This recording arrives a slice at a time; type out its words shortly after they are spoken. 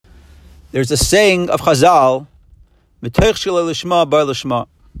There's a saying of Chazal, "Mitoch shelo lishma bar lishma."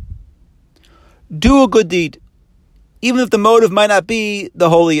 Do a good deed, even if the motive might not be the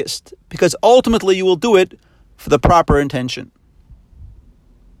holiest, because ultimately you will do it for the proper intention.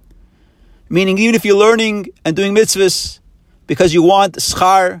 Meaning, even if you're learning and doing mitzvahs because you want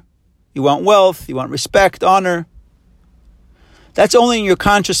schar, you want wealth, you want respect, honor, that's only in your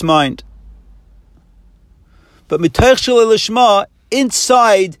conscious mind. But mitoch shelo lishma,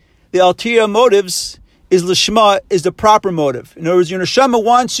 inside the ulterior motives, is lishma, is the proper motive. In other words, your neshama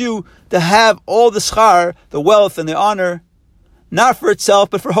wants you to have all the schar, the wealth and the honor, not for itself,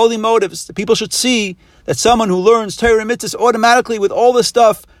 but for holy motives. The people should see that someone who learns Torah and mitzvahs, automatically with all this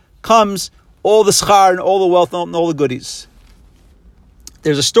stuff comes all the schar and all the wealth and all the goodies.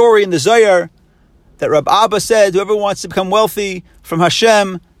 There's a story in the Zohar that Rab Abba said, whoever wants to become wealthy from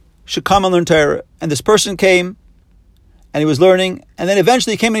Hashem should come and learn Torah. And this person came, and he was learning, and then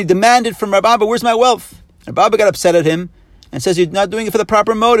eventually he came and he demanded from Rab Abba, "Where's my wealth?" And Rab Abba got upset at him and says, "You're not doing it for the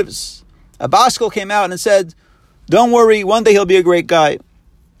proper motives." A Baskel came out and said, "Don't worry, one day he'll be a great guy."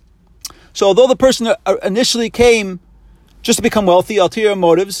 So although the person initially came just to become wealthy, ulterior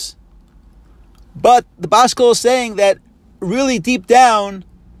motives, but the Baskel is saying that really deep down,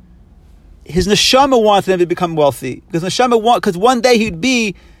 his neshama wanted him to become wealthy. Because one day he'd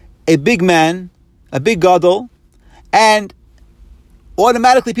be a big man, a big gadol, and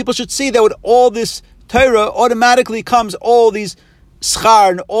automatically people should see that with all this Torah, automatically comes all these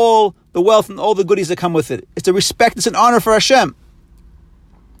schar and all the wealth and all the goodies that come with it. It's a respect, it's an honor for Hashem.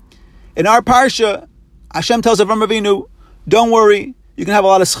 In our parsha, Hashem tells Avram Avinu, don't worry, you can have a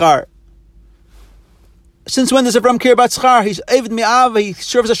lot of schar. Since when does Avram care about schar? He's Eved Mi'av, he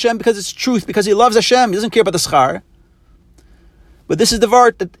serves Hashem because it's truth, because he loves Hashem, he doesn't care about the schar. But this is the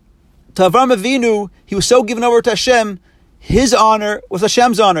vart that to Avram Avinu, he was so given over to Hashem, his honor was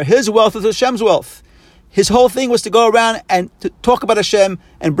Hashem's honor, his wealth was Hashem's wealth. His whole thing was to go around and to talk about Hashem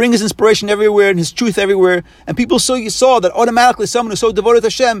and bring his inspiration everywhere and his truth everywhere. And people saw that automatically someone who's so devoted to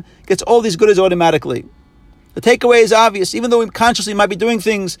Hashem gets all these goodies automatically. The takeaway is obvious. Even though we consciously might be doing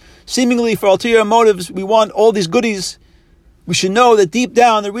things seemingly for ulterior motives, we want all these goodies, we should know that deep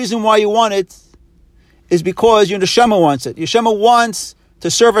down the reason why you want it is because your neshama wants it. Your neshama wants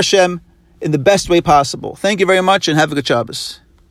to serve Hashem in the best way possible. Thank you very much and have a good Shabbos.